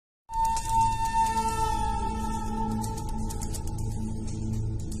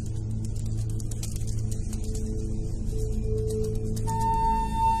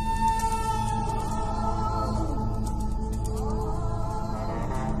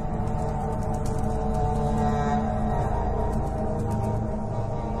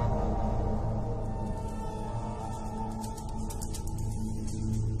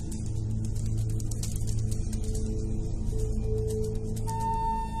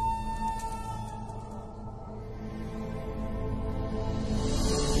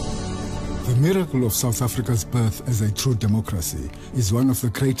miracle of South Africa's birth as a true democracy is one of the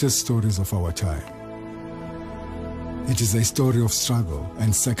greatest stories of our time. It is a story of struggle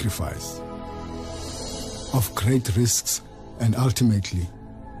and sacrifice, of great risks and ultimately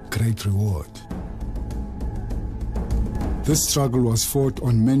great reward. This struggle was fought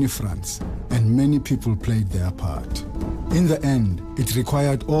on many fronts and many people played their part. In the end, it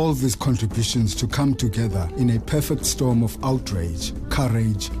required all these contributions to come together in a perfect storm of outrage,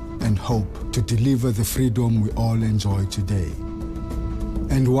 courage, and hope to deliver the freedom we all enjoy today.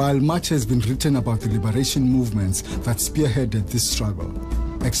 And while much has been written about the liberation movements that spearheaded this struggle,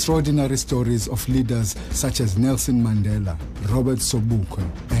 extraordinary stories of leaders such as Nelson Mandela, Robert Sobukwe,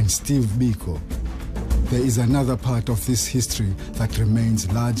 and Steve Biko, there is another part of this history that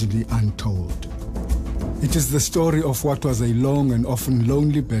remains largely untold. It is the story of what was a long and often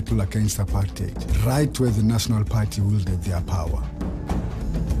lonely battle against apartheid, right where the National Party wielded their power.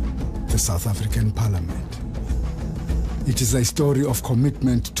 The South African Parliament. It is a story of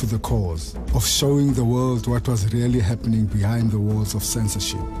commitment to the cause, of showing the world what was really happening behind the walls of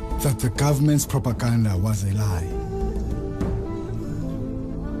censorship, that the government's propaganda was a lie.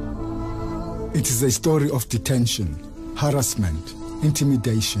 It is a story of detention, harassment,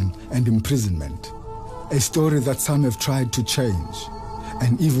 intimidation, and imprisonment. A story that some have tried to change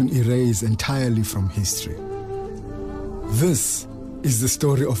and even erase entirely from history. This is the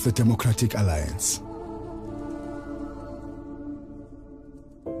story of the Democratic Alliance.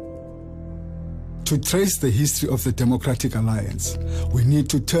 To trace the history of the Democratic Alliance, we need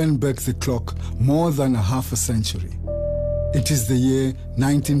to turn back the clock more than a half a century. It is the year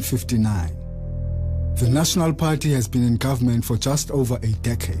 1959. The National Party has been in government for just over a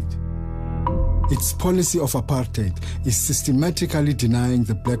decade. Its policy of apartheid is systematically denying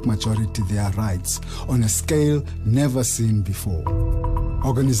the black majority their rights on a scale never seen before.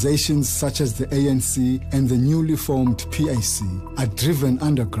 Organizations such as the ANC and the newly formed PAC are driven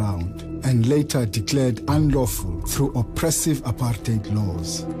underground and later declared unlawful through oppressive apartheid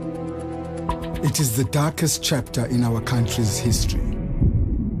laws. It is the darkest chapter in our country's history.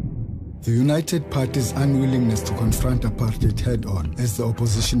 The United Party's unwillingness to confront apartheid head-on as the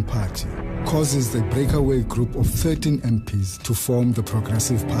opposition party causes the breakaway group of 13 MPs to form the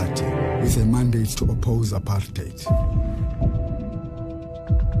Progressive Party with a mandate to oppose apartheid.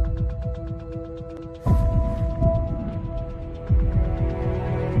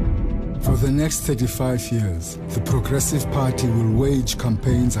 For the next 35 years, the Progressive Party will wage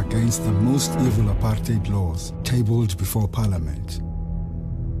campaigns against the most evil apartheid laws tabled before Parliament.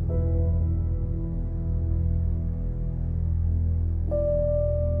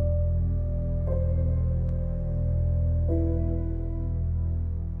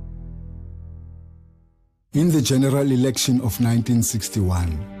 In the general election of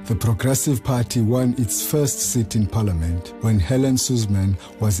 1961, the Progressive Party won its first seat in Parliament when Helen Suzman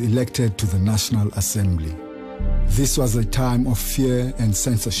was elected to the National Assembly. This was a time of fear and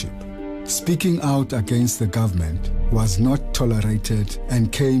censorship. Speaking out against the government was not tolerated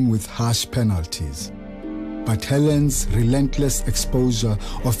and came with harsh penalties. But Helen's relentless exposure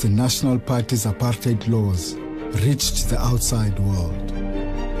of the National Party's apartheid laws reached the outside world.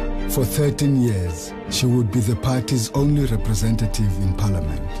 For 13 years, she would be the party's only representative in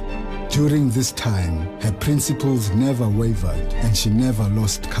Parliament. During this time, her principles never wavered and she never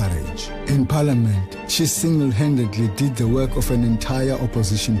lost courage. In Parliament, she single-handedly did the work of an entire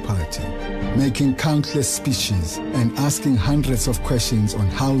opposition party, making countless speeches and asking hundreds of questions on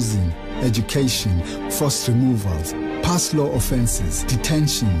housing, education, forced removals, past law offences,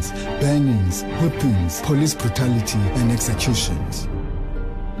 detentions, bannings, whippings, police brutality, and executions.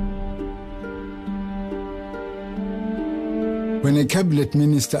 When a cabinet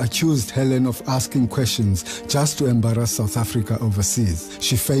minister accused Helen of asking questions just to embarrass South Africa overseas,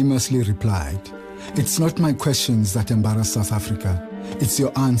 she famously replied, "It's not my questions that embarrass South Africa, it's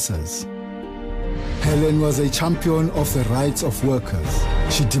your answers." Helen was a champion of the rights of workers.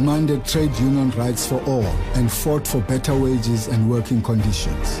 She demanded trade union rights for all and fought for better wages and working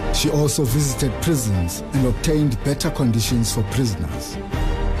conditions. She also visited prisons and obtained better conditions for prisoners.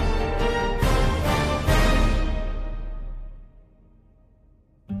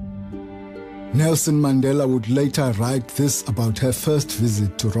 Nelson Mandela would later write this about her first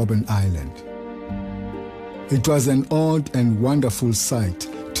visit to Robben Island. It was an odd and wonderful sight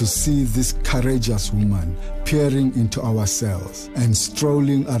to see this courageous woman peering into our cells and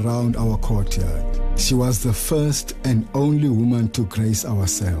strolling around our courtyard. She was the first and only woman to grace our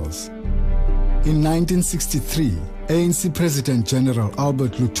cells. In 1963, ANC President General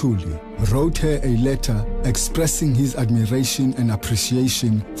Albert Luthuli wrote her a letter expressing his admiration and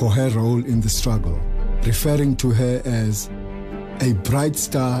appreciation for her role in the struggle, referring to her as a bright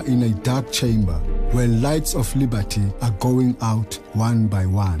star in a dark chamber where lights of liberty are going out one by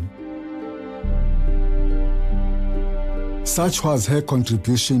one. Such was her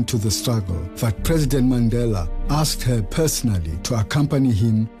contribution to the struggle that President Mandela asked her personally to accompany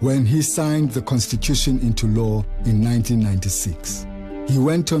him when he signed the Constitution into law in 1996. He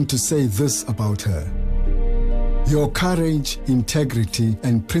went on to say this about her: "Your courage, integrity,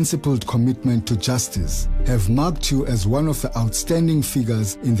 and principled commitment to justice have marked you as one of the outstanding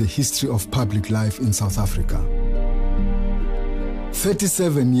figures in the history of public life in South Africa."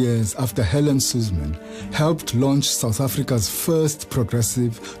 37 years after Helen Suzman helped launch South Africa's first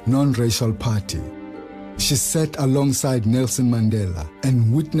progressive, non-racial party, she sat alongside Nelson Mandela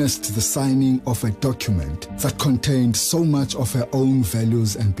and witnessed the signing of a document that contained so much of her own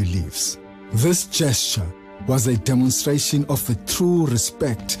values and beliefs. This gesture was a demonstration of the true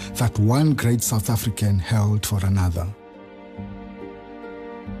respect that one great South African held for another.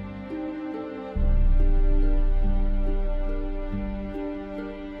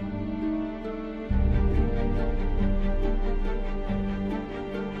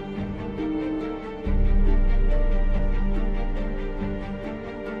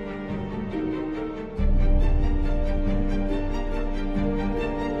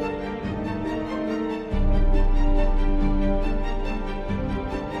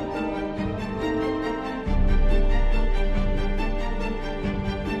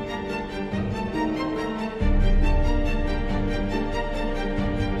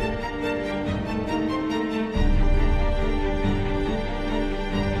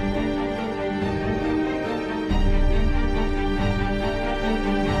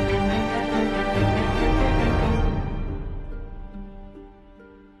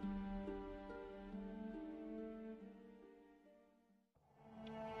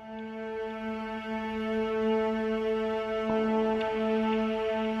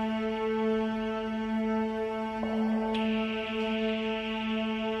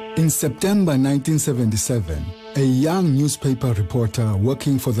 In September 1977, a young newspaper reporter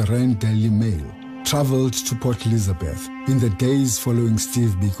working for the Rand Daily Mail traveled to Port Elizabeth in the days following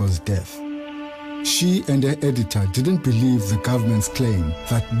Steve Biko's death. She and her editor didn't believe the government's claim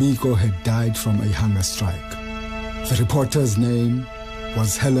that Biko had died from a hunger strike. The reporter's name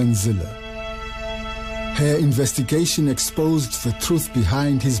was Helen Zille. Her investigation exposed the truth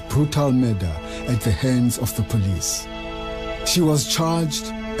behind his brutal murder at the hands of the police. She was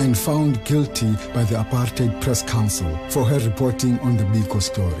charged and found guilty by the Apartheid Press Council for her reporting on the Biko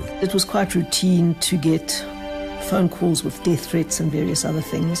story. It was quite routine to get phone calls with death threats and various other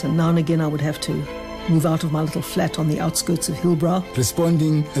things, and now and again I would have to move out of my little flat on the outskirts of Hillbrow.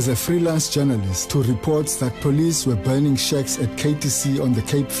 Responding as a freelance journalist to reports that police were burning shacks at KTC on the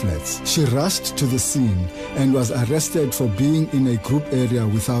Cape Flats, she rushed to the scene and was arrested for being in a group area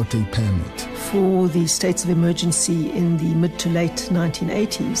without a permit. For the states of emergency in the mid to late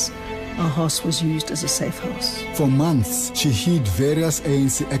 1980s, our house was used as a safe house. For months, she hid various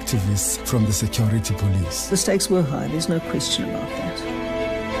ANC activists from the security police. The stakes were high, there's no question about that.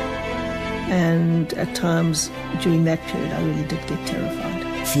 And at times during that period, I really did get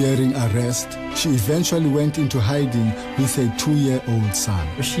terrified. Fearing arrest, she eventually went into hiding with a 2-year-old son.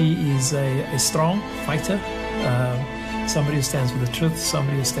 She is a strong fighter, somebody who stands for the truth,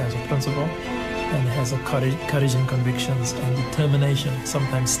 somebody who stands for principle, and has a courage and convictions and determination,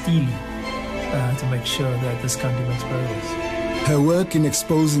 sometimes steely, to make sure that this country makes progress. Her work in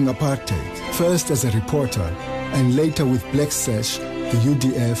exposing apartheid, first as a reporter and later with Black Sash, the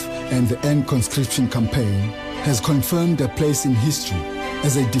UDF and the End Conscription campaign, has confirmed her place in history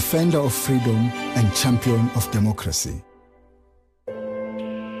as a defender of freedom and champion of democracy.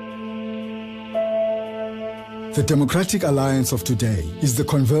 The Democratic Alliance of today is the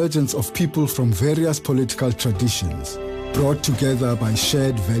convergence of people from various political traditions, brought together by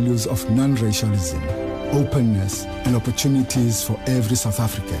shared values of non-racialism, openness, and opportunities for every South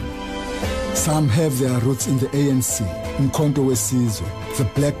African. Some have their roots in the ANC, Umkhonto weSizwe, the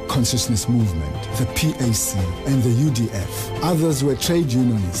Black Consciousness Movement, the PAC, and the UDF. Others were trade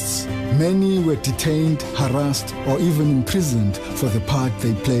unionists. Many were detained, harassed, or even imprisoned for the part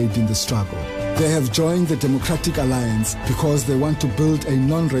they played in the struggle. They have joined the Democratic Alliance because they want to build a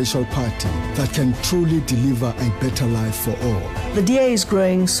non-racial party that can truly deliver a better life for all. The DA is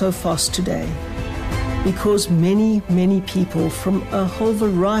growing so fast today because many, many people from a whole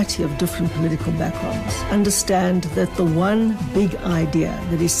variety of different political backgrounds understand that the one big idea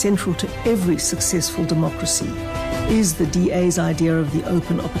that is central to every successful democracy is the DA's idea of the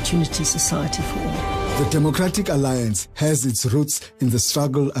open opportunity society for all. The Democratic Alliance has its roots in the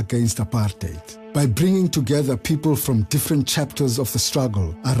struggle against apartheid. By bringing together people from different chapters of the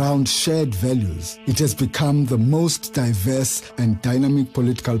struggle around shared values, it has become the most diverse and dynamic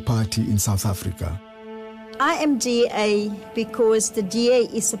political party in South Africa. I am DA because the DA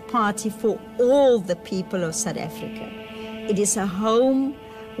is a party for all the people of South Africa. It is a home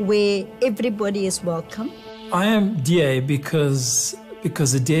where everybody is welcome. I am DA because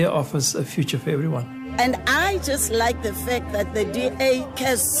the DA offers a future for everyone. And I just like the fact that the DA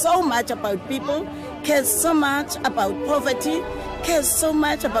cares so much about people, cares so much about poverty, cares so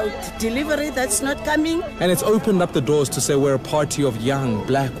much about delivery that's not coming. And it's opened up the doors to say we're a party of young,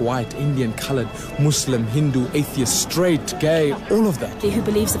 black, white, Indian, colored, Muslim, Hindu, atheist, straight, gay, all of that. Who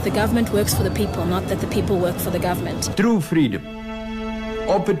believes that the government works for the people, not that the people work for the government. True freedom,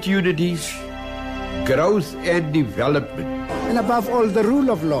 opportunities, growth and development. And above all, the rule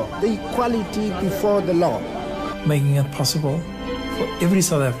of law, the equality before the law. Making it possible for every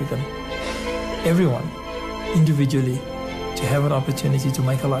South African, everyone, individually, to have an opportunity to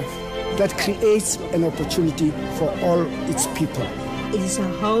make a life. That creates an opportunity for all its people. It is a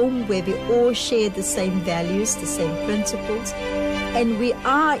home where we all share the same values, the same principles, and we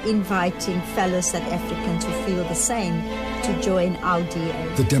are inviting fellow South Africans who feel the same to join our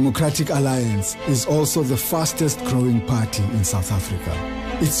DA. The Democratic Alliance is also the fastest growing party in South Africa.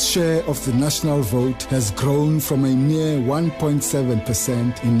 Its share of the national vote has grown from a mere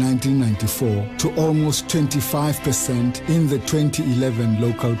 1.7% in 1994 to almost 25% in the 2011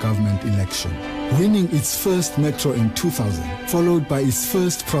 local government election. Winning its first metro in 2000, followed by its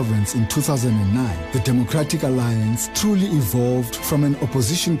first province in 2009, the Democratic Alliance truly evolved from an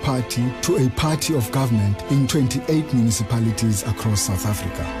opposition party to a party of government in 28 municipalities across South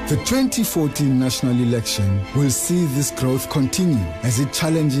Africa. The 2014 national election will see this growth continue as it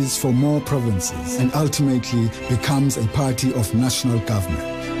challenges for more provinces and ultimately becomes a party of national government.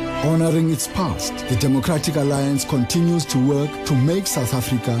 Honoring its past, the Democratic Alliance continues to work to make South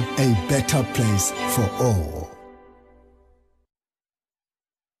Africa a better place for all.